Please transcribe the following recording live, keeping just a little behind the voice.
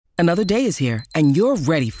Another day is here, and you're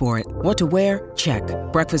ready for it. What to wear? Check.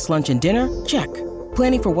 Breakfast, lunch, and dinner? Check.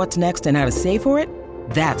 Planning for what's next and how to save for it?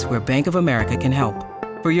 That's where Bank of America can help.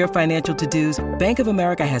 For your financial to-dos, Bank of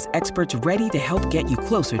America has experts ready to help get you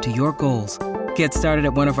closer to your goals. Get started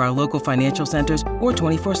at one of our local financial centers or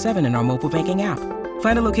 24/7 in our mobile banking app.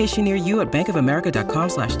 Find a location near you at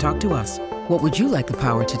bankofamerica.com/talktous. What would you like the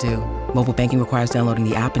power to do? Mobile banking requires downloading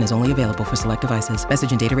the app and is only available for select devices.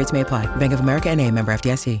 Message and data rates may apply. Bank of America N.A., member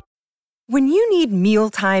FDIC. When you need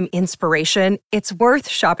mealtime inspiration, it's worth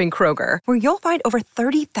shopping Kroger, where you'll find over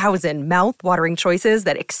 30,000 mouth-watering choices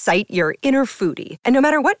that excite your inner foodie. And no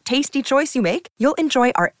matter what tasty choice you make, you'll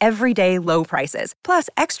enjoy our everyday low prices, plus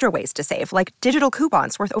extra ways to save, like digital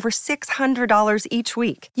coupons worth over $600 each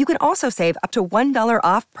week. You can also save up to $1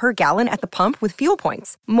 off per gallon at the pump with fuel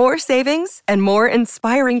points. More savings and more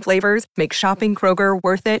inspiring flavors make shopping Kroger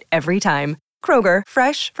worth it every time. Kroger,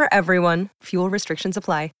 fresh for everyone. Fuel restrictions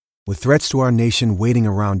apply. With threats to our nation waiting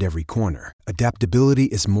around every corner, adaptability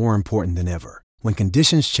is more important than ever. When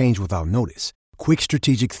conditions change without notice, quick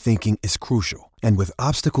strategic thinking is crucial. And with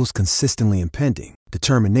obstacles consistently impending,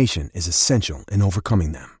 determination is essential in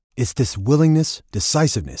overcoming them. It's this willingness,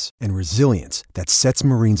 decisiveness, and resilience that sets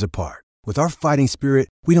Marines apart. With our fighting spirit,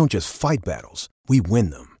 we don't just fight battles, we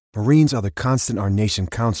win them. Marines are the constant our nation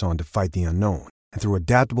counts on to fight the unknown. And through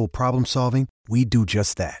adaptable problem solving, we do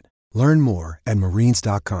just that. Learn more at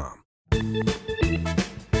marines.com.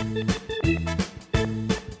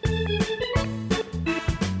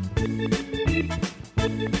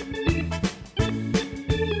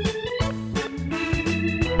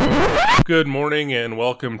 Good morning and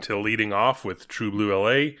welcome to Leading Off with True Blue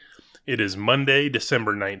LA. It is Monday,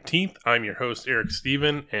 December 19th. I'm your host, Eric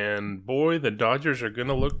Steven, and boy, the Dodgers are going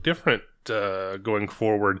to look different going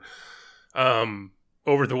forward.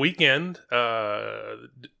 Over the weekend,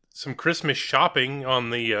 some Christmas shopping on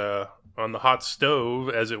the hot stove,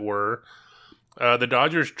 as it were. The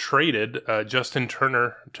Dodgers traded Justin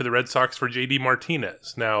Turner to the Red Sox for JD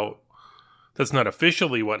Martinez. Now, that's not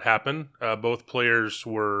officially what happened. Both players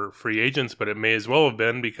were free agents, but it may as well have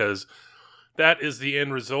been, because that is the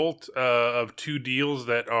end result of two deals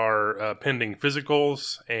that are pending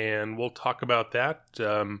physicals, and we'll talk about that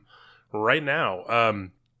right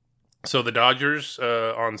now. So the Dodgers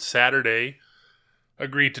on Saturday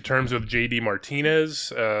agreed to terms with JD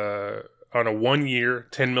Martinez on a 1-year,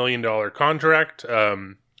 $10 million contract.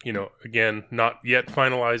 Again, not yet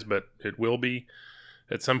finalized, but it will be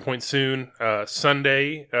at some point soon.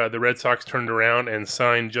 Sunday, the Red Sox turned around and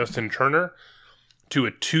signed Justin Turner to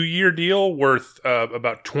a 2-year deal worth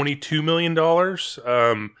about $22 million.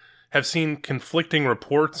 Have seen conflicting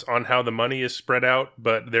reports on how the money is spread out,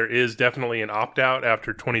 but there is definitely an opt-out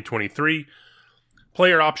after 2023.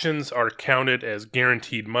 Player options are counted as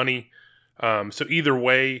guaranteed money. So either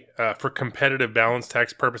way, for competitive balance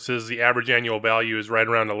tax purposes, the average annual value is right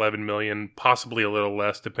around $11 million, possibly a little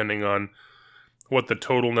less, depending on what the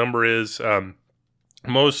total number is.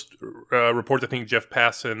 Most reports, I think Jeff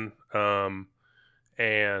Passan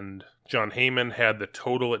and John Heyman had the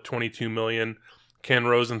total at $22 million. Ken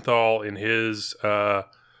Rosenthal, in his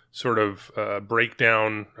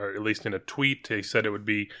breakdown, or at least in a tweet, he said it would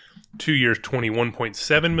be 2 years,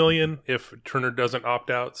 $21.7 million if Turner doesn't opt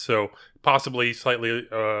out. So possibly slightly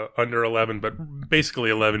under 11, but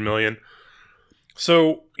basically $11 million.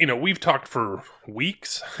 So, we've talked for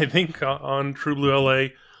weeks, I think, on True Blue LA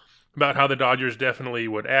about how the Dodgers definitely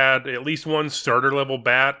would add at least one starter level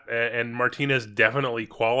bat, and Martinez definitely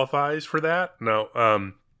qualifies for that.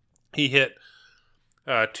 No, he hit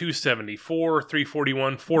 274,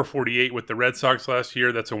 341, 448 with the Red Sox last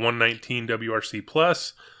year. That's a 119 WRC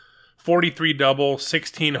plus, 43 double,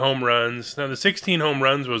 16 home runs. Now the 16 home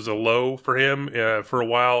runs was a low for him for a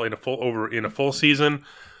while in a full season.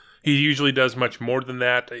 He usually does much more than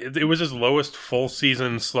that. It was his lowest full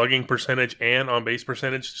season slugging percentage and on base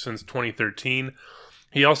percentage since 2013.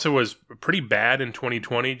 He also was pretty bad in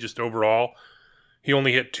 2020, just overall. He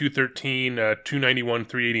only hit 213, 291,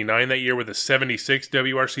 389 that year with a 76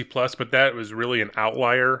 WRC plus, but that was really an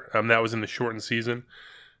outlier. That was in the shortened season.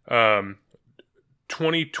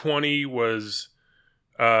 2020 was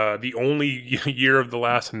the only year of the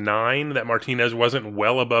last 9 that Martinez wasn't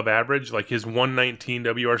well above average. Like his 119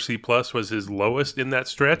 WRC plus was his lowest in that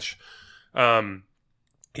stretch.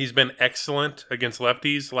 He's been excellent against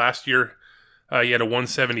lefties. Last year, he had a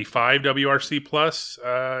 175 WRC plus,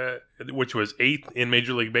 which was 8th in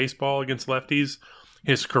Major League Baseball against lefties.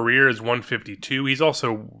 His career is 152. He's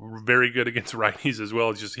also very good against righties as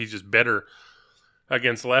well. He's just better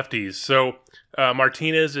against lefties. So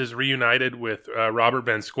Martinez is reunited with Robert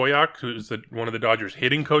Van Scoyoc, who's one of the Dodgers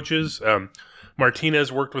hitting coaches.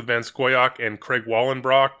 Martinez worked with Van Scoyoc and Craig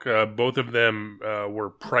Wallenbrock. Both of them were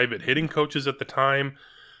private hitting coaches at the time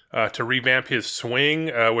to revamp his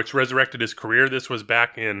swing, which resurrected his career. This was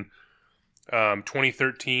back in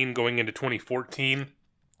 2013 going into 2014.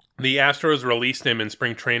 The Astros released him in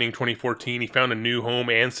spring training 2014. He found a new home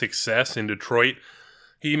and success in Detroit.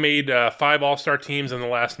 He made 5 All-Star teams in the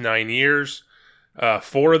last 9 years.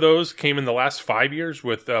 4 of those came in the last 5 years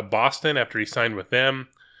with Boston after he signed with them.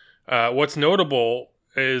 What's notable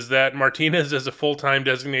is that Martinez is a full-time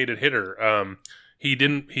designated hitter. He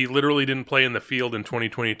literally didn't play in the field in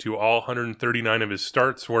 2022. All 139 of his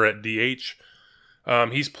starts were at DH.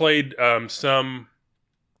 He's played some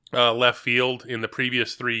left field in the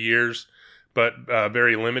previous 3 years, but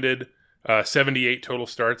very limited. 78 total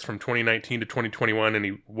starts from 2019 to 2021, and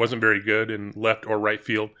he wasn't very good in left or right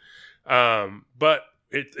field. But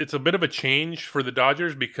it's a bit of a change for the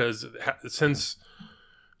Dodgers because since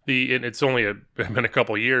it's only been a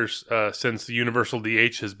couple of years since the Universal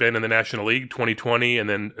DH has been in the National League, 2020 and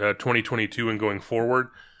then 2022 and going forward.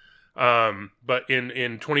 But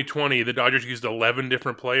in 2020, the Dodgers used 11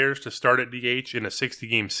 different players to start at DH in a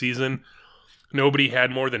 60-game season. Nobody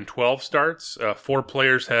had more than 12 starts. 4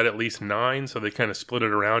 players had at least 9, so they kind of split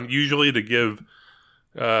it around, usually to give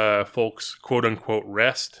folks quote-unquote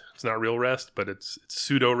rest. It's not real rest, but it's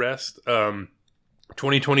pseudo-rest.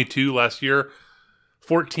 2022, last year,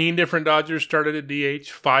 14 different Dodgers started at DH.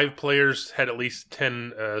 5 players had at least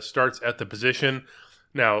 10 starts at the position.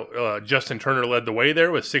 Now, Justin Turner led the way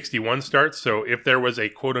there with 61 starts, so if there was a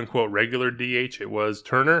quote-unquote regular DH, it was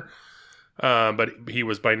Turner. But he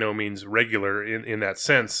was by no means regular in that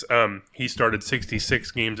sense. He started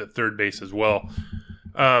 66 games at third base as well.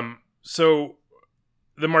 So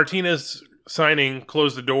the Martinez signing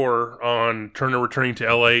closed the door on Turner returning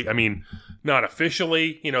to LA. I mean, not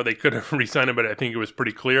officially. They could have re-signed him, but I think it was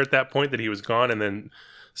pretty clear at that point that he was gone. And then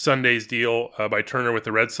Sunday's deal by Turner with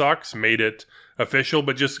the Red Sox made it official.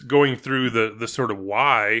 But just going through the sort of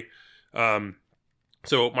why.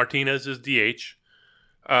 So Martinez is DH.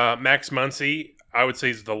 Max Muncy, I would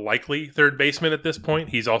say, is the likely third baseman at this point.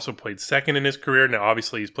 He's also played second in his career. Now,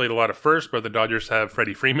 obviously, he's played a lot of first, but the Dodgers have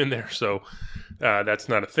Freddie Freeman there, so that's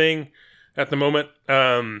not a thing at the moment.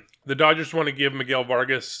 The Dodgers want to give Miguel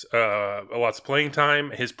Vargas lots of playing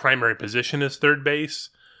time. His primary position is third base.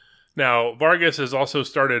 Now, Vargas has also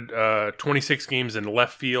started 26 games in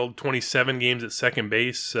left field, 27 games at second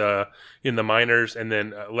base in the minors, and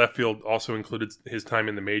then left field also included his time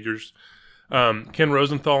in the majors. Ken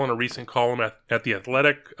Rosenthal, in a recent column at The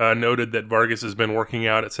Athletic, noted that Vargas has been working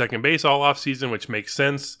out at second base all offseason, which makes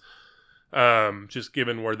sense, just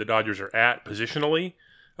given where the Dodgers are at positionally.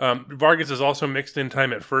 Vargas has also mixed in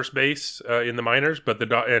time at first base in the minors, but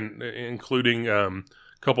including a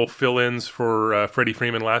couple fill-ins for Freddie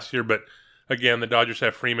Freeman last year. But again, the Dodgers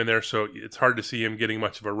have Freeman there, so it's hard to see him getting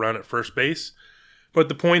much of a run at first base. But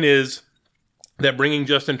the point is that bringing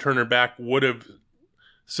Justin Turner back would have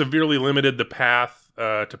severely limited the path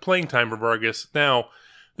to playing time for Vargas. Now,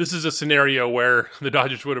 this is a scenario where the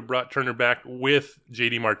Dodgers would have brought Turner back with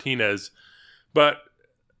J.D. Martinez, but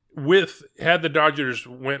had the Dodgers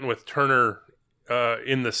went with Turner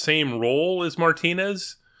in the same role as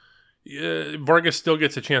Martinez, Vargas still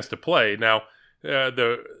gets a chance to play. Now,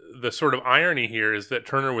 the sort of irony here is that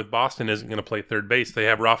Turner with Boston isn't going to play third base. They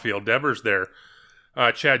have Rafael Devers there.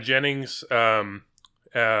 Chad Jennings,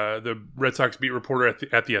 the Red Sox beat reporter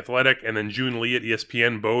at The Athletic, and then June Lee at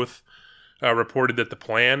ESPN both reported that the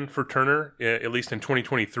plan for Turner, at least in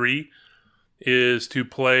 2023, is to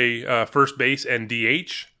play first base and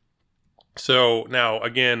DH. So now,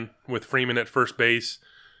 again, with Freeman at first base,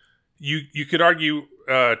 you could argue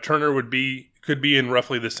Turner could be in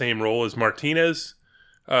roughly the same role as Martinez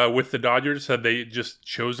with the Dodgers had they just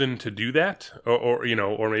chosen to do that,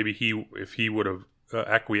 or maybe if he would have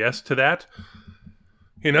acquiesced to that.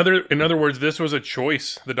 In other words, this was a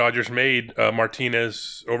choice the Dodgers made,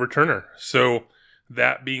 Martinez over Turner. So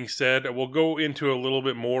that being said, we'll go into a little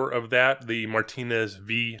bit more of that, the Martinez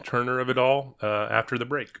v. Turner of it all, after the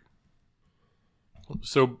break.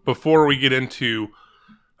 So before we get into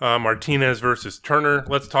Martinez versus Turner,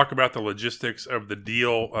 let's talk about the logistics of the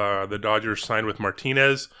deal the Dodgers signed with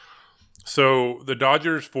Martinez. So the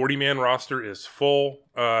Dodgers' 40-man roster is full.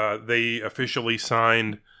 They officially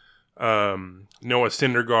signed Noah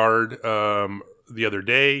Syndergaard the other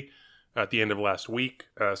day at the end of last week.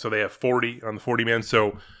 So they have 40 on the 40-man.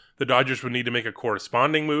 So the Dodgers would need to make a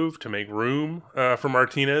corresponding move to make room for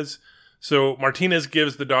Martinez. So Martinez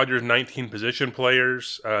gives the Dodgers 19 position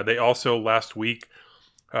players. They also last week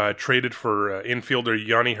traded for infielder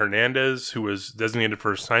Yanni Hernandez, who was designated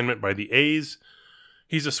for assignment by the A's.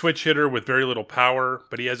 He's a switch hitter with very little power,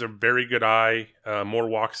 but he has a very good eye, more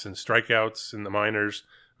walks than strikeouts in the minors.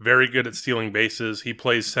 Very good at stealing bases. He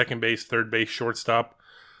plays second base, third base, shortstop.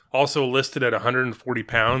 Also listed at 140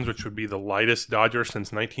 pounds, which would be the lightest Dodger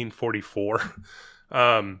since 1944.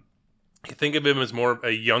 You think of him as more of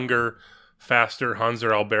a younger, faster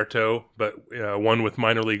Hanser Alberto, but one with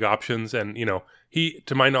minor league options. And, he,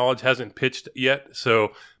 to my knowledge, hasn't pitched yet,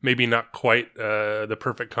 so maybe not quite the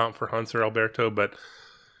perfect comp for Hanser Alberto, but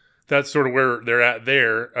that's sort of where they're at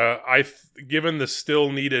there. Given the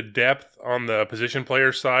still needed depth on the position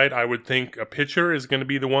player side, I would think a pitcher is going to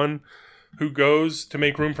be the one who goes to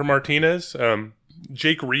make room for Martinez.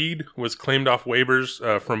 Jake Reed was claimed off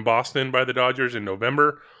waivers from Boston by the Dodgers in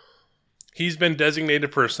November. He's been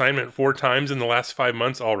designated for assignment 4 times in the last 5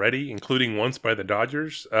 months already, including once by the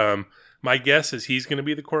Dodgers. My guess is he's going to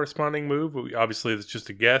be the corresponding move. Obviously, it's just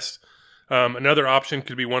a guess. Another option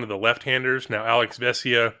could be one of the left-handers. Now, Alex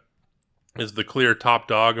Vesia is the clear top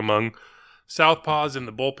dog among southpaws in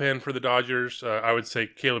the bullpen for the Dodgers. I would say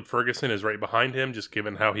Caleb Ferguson is right behind him, just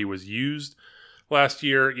given how he was used last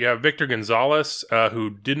year. You have Victor Gonzalez,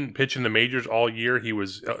 who didn't pitch in the majors all year. He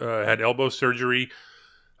had elbow surgery,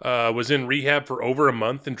 was in rehab for over a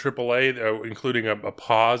month in AAA, including a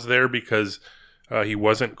pause there because he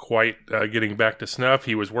wasn't quite getting back to snuff.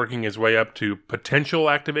 He was working his way up to potential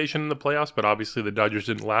activation in the playoffs, but obviously the Dodgers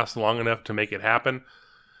didn't last long enough to make it happen.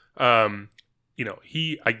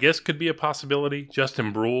 He, I guess, could be a possibility.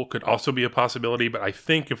 Justin Brule could also be a possibility, but I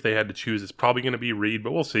think if they had to choose, it's probably going to be Reed,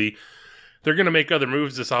 but we'll see. They're going to make other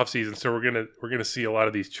moves this offseason, so we're going to see a lot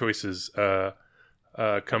of these choices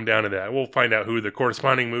come down to that. We'll find out who the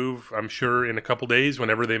corresponding move, I'm sure, in a couple days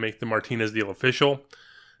whenever they make the Martinez deal official.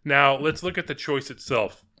 Now, let's look at the choice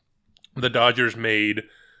itself. The Dodgers made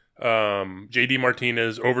J.D.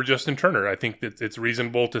 Martinez over Justin Turner. I think that it's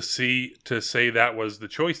reasonable to say that was the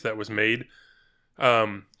choice that was made.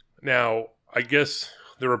 Now, I guess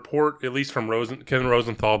the report, at least from Kevin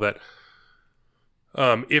Rosenthal, that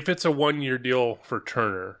if it's a 1-year deal for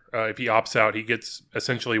Turner, if he opts out, he gets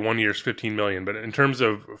essentially 1 year's $15 million. But in terms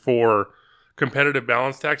of for competitive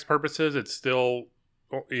balance tax purposes,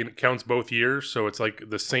 it counts both years, so it's like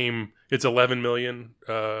the same. It's $11 million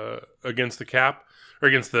against the cap or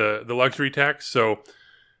against the luxury tax. So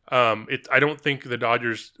I don't think the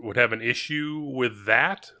Dodgers would have an issue with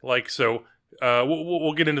that.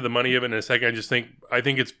 We'll get into the money of it in a second. I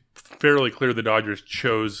think it's fairly clear the Dodgers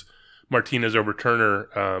chose Martinez over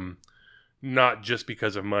Turner, not just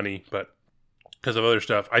because of money, but because of other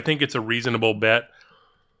stuff. I think it's a reasonable bet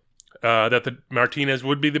that the Martinez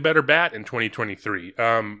would be the better bat in 2023.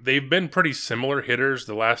 They've been pretty similar hitters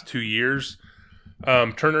the last 2 years.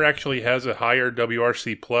 Turner actually has a higher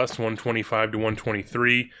WRC plus, 125 to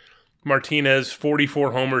 123. Martinez,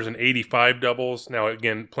 44 homers and 85 doubles. Now,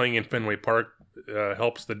 again, playing in Fenway Park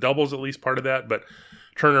helps the doubles, at least part of that. But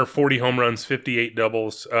Turner, 40 home runs, 58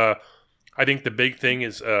 doubles. I think the big thing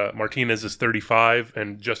is Martinez is 35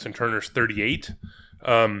 and Justin Turner's 38.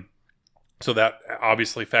 So that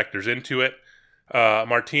obviously factors into it.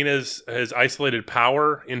 Martinez, his isolated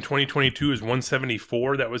power in 2022 is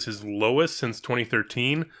 174. That was his lowest since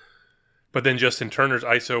 2013. But then Justin Turner's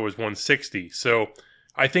ISO was 160. So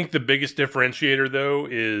I think the biggest differentiator, though,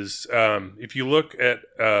 is if you look at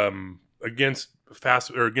against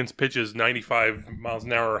pitches 95 miles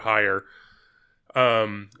an hour or higher,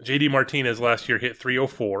 J.D. Martinez last year hit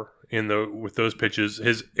 304 with those pitches.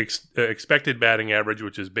 His expected batting average,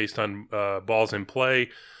 which is based on balls in play,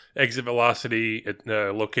 exit velocity,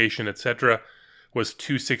 location, etc., was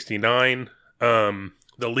 269. The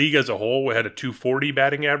league as a whole had a 240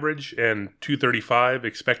 batting average and 235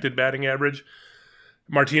 expected batting average.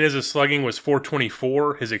 Martinez's slugging was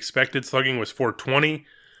 424. His expected slugging was 420.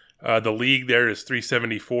 The league there is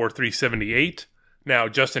 374, 378. Now,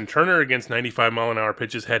 Justin Turner against 95-mile-an-hour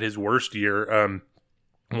pitches had his worst year.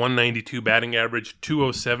 192 batting average,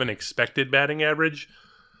 207 expected batting average.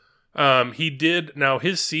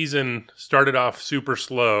 His season started off super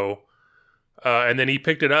slow, and then he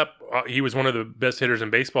picked it up. He was one of the best hitters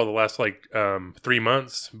in baseball the last 3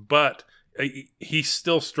 months, but he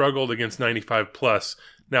still struggled against 95 plus.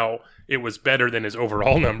 Now, it was better than his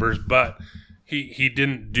overall numbers, but he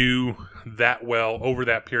didn't do that well over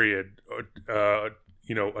that period,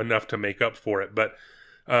 enough to make up for it. But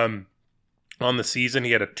on the season,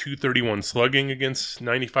 he had a 231 slugging against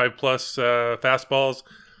 95 plus fastballs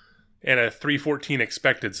and a 314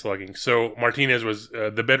 expected slugging. So Martinez was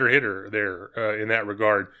the better hitter there in that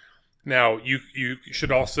regard. Now, you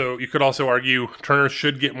could also argue Turner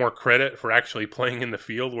should get more credit for actually playing in the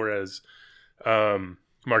field, whereas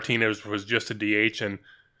Martinez was just a DH. And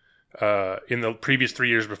In the previous 3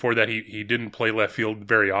 years before that, he didn't play left field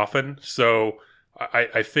very often. So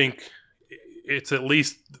I think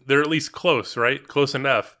they're at least close, right? Close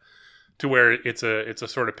enough to where it's a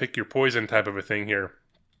sort of pick your poison type of a thing here.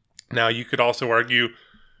 Now, you could also argue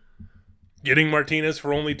getting Martinez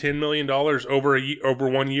for only $10 million over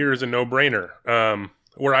 1 year is a no-brainer.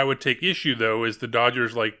 Where I would take issue, though, is the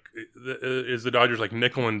Dodgers like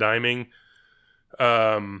nickel and diming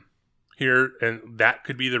here, and that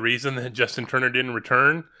could be the reason that Justin Turner didn't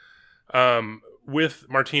return. With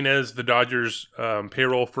Martinez, the Dodgers'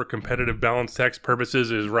 payroll for competitive balance tax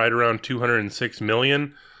purposes is right around $206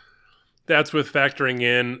 million. That's with factoring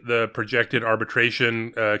in the projected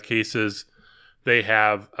arbitration cases. They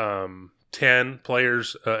have 10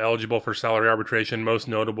 players eligible for salary arbitration. Most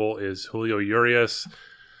notable is Julio Urias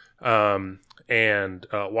and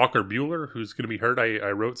Walker Buehler, who's going to be hurt.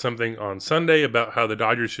 I wrote something on Sunday about how the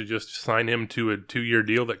Dodgers should just sign him to a 2-year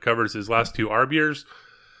deal that covers his last 2 arb years,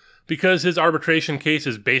 because his arbitration case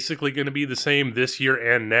is basically going to be the same this year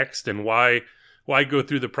and next. And why go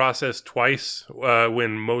through the process twice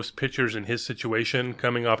when most pitchers in his situation,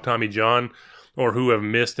 coming off Tommy John or who have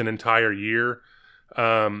missed an entire year,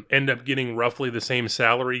 end up getting roughly the same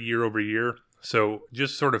salary year over year? So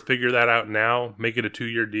just sort of figure that out now, make it a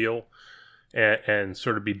 2-year deal, and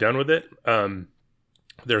sort of be done with it.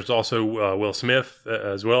 There's also Will Smith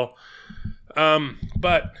as well.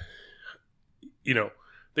 But,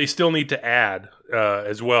 they still need to add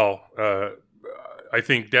as well. I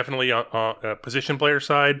think definitely on a position player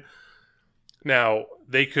side. Now,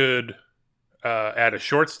 they could add a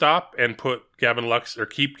shortstop and put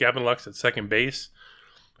keep Gavin Lux at second base.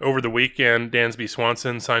 Over the weekend, Dansby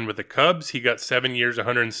Swanson signed with the Cubs. He got 7 years,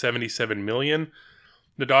 $177 million.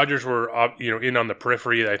 The Dodgers were, in on the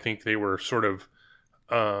periphery. I think they were sort of,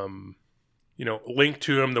 linked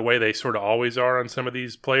to him the way they sort of always are on some of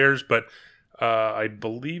these players. But I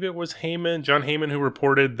believe it was John Heyman, who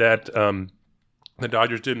reported that the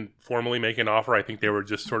Dodgers didn't formally make an offer. I think they were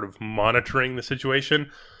just sort of monitoring the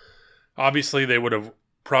situation. Obviously, they would have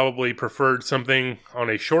probably preferred something on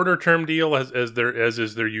a shorter term deal, as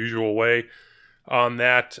is their usual way on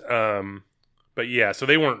that. But yeah, so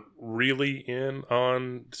they weren't really in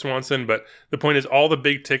on Swanson. But the point is, all the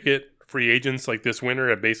big ticket free agents like this winter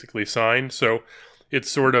have basically signed. So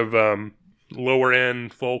it's sort of lower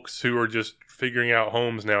end folks who are just figuring out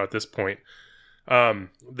homes now at this point.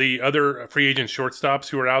 The other free agent shortstops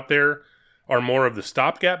who are out there are more of the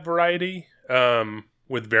stopgap variety,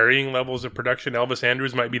 with varying levels of production. Elvis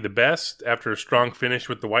Andrus might be the best after a strong finish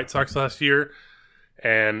with the White Sox last year.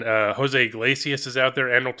 And Jose Iglesias is out there.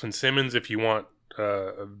 Andrelton Simmons, if you want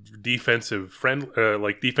defensive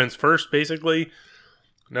like defense first, basically.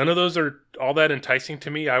 None of those are all that enticing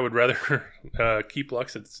to me. I would rather keep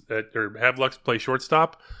Lux or have Lux play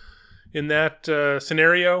shortstop in that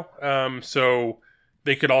scenario. So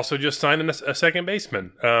they could also just sign a second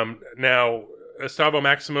baseman. Now, Gustavo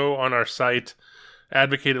Maximo on our site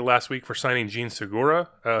advocated last week for signing Jean Segura,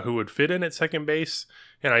 who would fit in at second base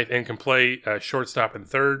and can play shortstop and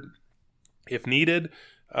third if needed.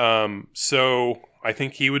 So I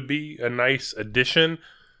think he would be a nice addition.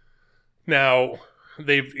 Now,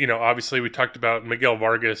 they've, obviously we talked about Miguel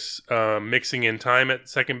Vargas mixing in time at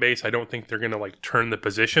second base. I don't think they're going to turn the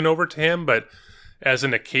position over to him, but as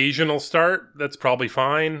an occasional start, that's probably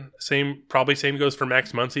fine. Same goes for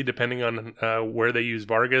Max Muncy, depending on where they use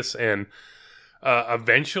Vargas. And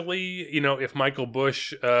eventually, if Michael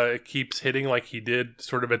Busch keeps hitting like he did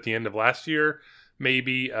sort of at the end of last year,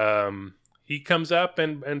 maybe he comes up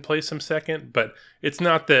and plays some second. But it's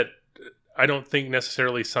not that I don't think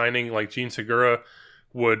necessarily signing like Jean Segura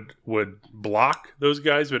would block those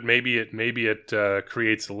guys, but maybe it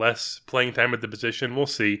creates less playing time at the position. We'll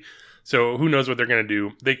see. So who knows what they're going to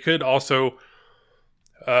do. They could also,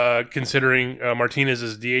 considering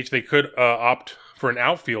Martinez's DH, they could opt for an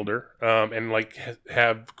outfielder and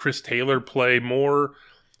have Chris Taylor play more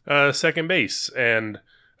second base. And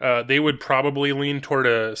they would probably lean toward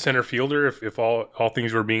a center fielder if all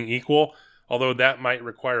things were being equal, although that might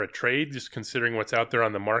require a trade, just considering what's out there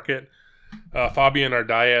on the market. Fabian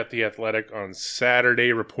Ardaya at The Athletic on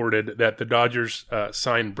Saturday reported that the Dodgers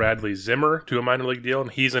signed Bradley Zimmer to a minor league deal,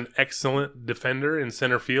 and he's an excellent defender in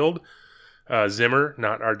center field. Zimmer,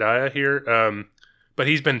 not Ardaya here. But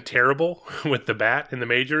he's been terrible with the bat in the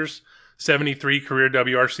majors. 73 career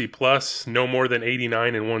WRC plus, no more than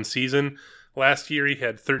 89 in one season. Last year he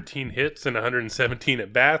had 13 hits and 117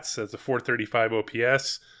 at bats. That's a 435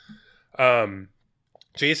 OPS.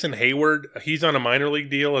 Jason Hayward, he's on a minor league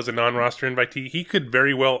deal as a non-roster invitee. He could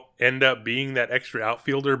very well end up being that extra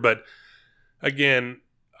outfielder, but again,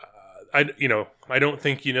 I don't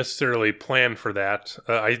think you necessarily plan for that.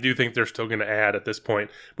 I do think they're still going to add at this point,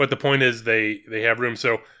 but the point is they have room.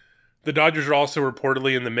 So the Dodgers are also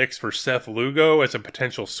reportedly in the mix for Seth Lugo as a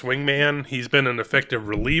potential swingman. He's been an effective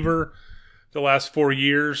reliever the last 4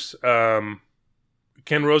 years.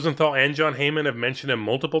 Ken Rosenthal and John Heyman have mentioned him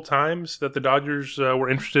multiple times that the Dodgers were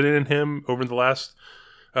interested in him over the last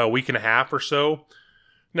week and a half or so.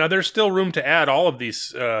 Now, there's still room to add all of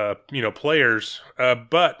these, players,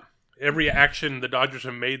 but every action the Dodgers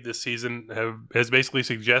have made this season has basically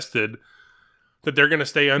suggested that they're going to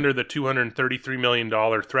stay under the $233 million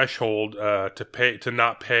threshold to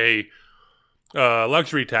not pay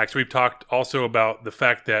luxury tax. We've talked also about the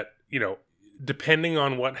fact that, depending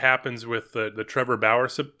on what happens with the Trevor Bauer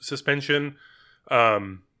suspension,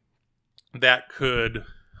 that could,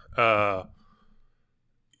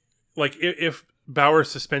 if Bauer's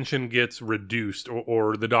suspension gets reduced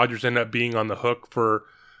or the Dodgers end up being on the hook for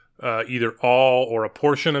either all or a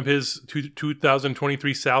portion of his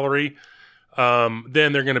 2023 salary,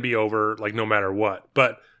 then they're going to be over no matter what.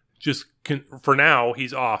 But for now,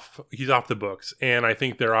 he's off the books, and I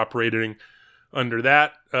think they're operating under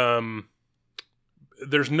that.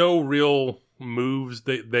 There's no real moves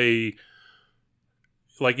they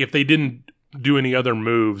if they didn't do any other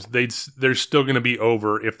moves, they're still going to be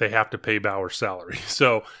over if they have to pay Bauer's salary.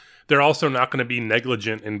 So they're also not going to be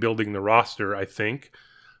negligent in building the roster, I think.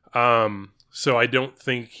 So I don't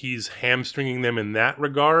think he's hamstringing them in that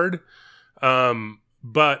regard.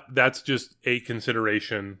 But that's just a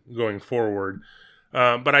consideration going forward.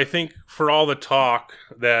 But I think for all the talk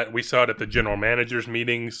that we saw at the general managers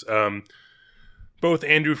meetings, both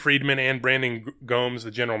Andrew Friedman and Brandon Gomes,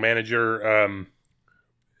 the general manager,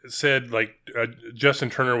 said Justin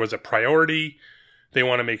Turner was a priority. They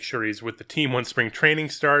want to make sure he's with the team when spring training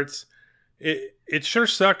starts. It sure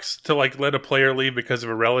sucks to let a player leave because of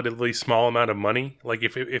a relatively small amount of money.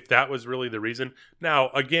 If that was really the reason. Now,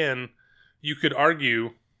 again, you could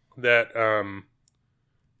argue that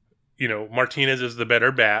Martinez is the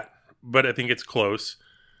better bat, but I think it's close.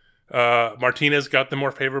 Martinez got the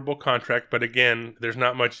more favorable contract, but again, there's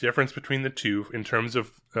not much difference between the two in terms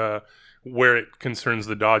of where it concerns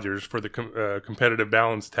the Dodgers for the competitive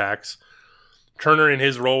balance tax. Turner, in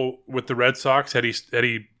his role with the Red Sox, had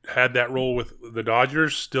he had that role with the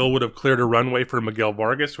Dodgers, still would have cleared a runway for Miguel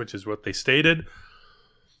Vargas, which is what they stated.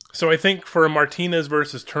 So I think for a Martinez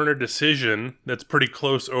versus Turner decision that's pretty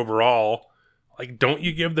close overall, don't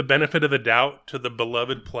you give the benefit of the doubt to the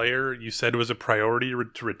beloved player you said was a priority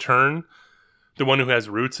to return? The one who has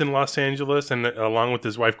roots in Los Angeles and along with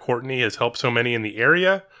his wife Courtney has helped so many in the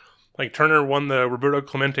area. Turner won the Roberto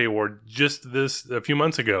Clemente Award just a few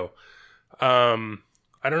months ago.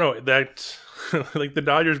 I don't know that the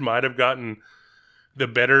Dodgers might have gotten the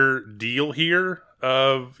better deal here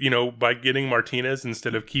by getting Martinez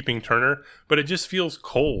instead of keeping Turner, but it just feels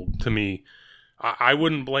cold to me. I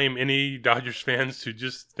wouldn't blame any Dodgers fans who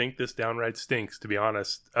just think this downright stinks, to be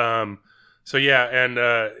honest. So yeah,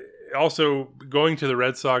 and also going to the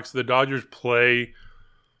Red Sox, the Dodgers play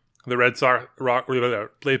the Red Sox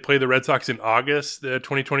play the Red Sox in August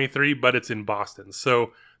 2023, but it's in Boston,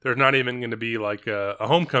 so there's not even going to be a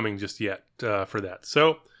homecoming just yet for that.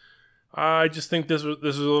 So I just think this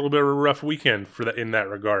is a little bit of a rough weekend for that in that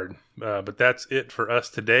regard. But that's it for us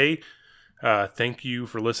today. Thank you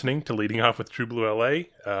for listening to Leading Off with True Blue LA.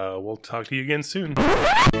 We'll talk to you again soon.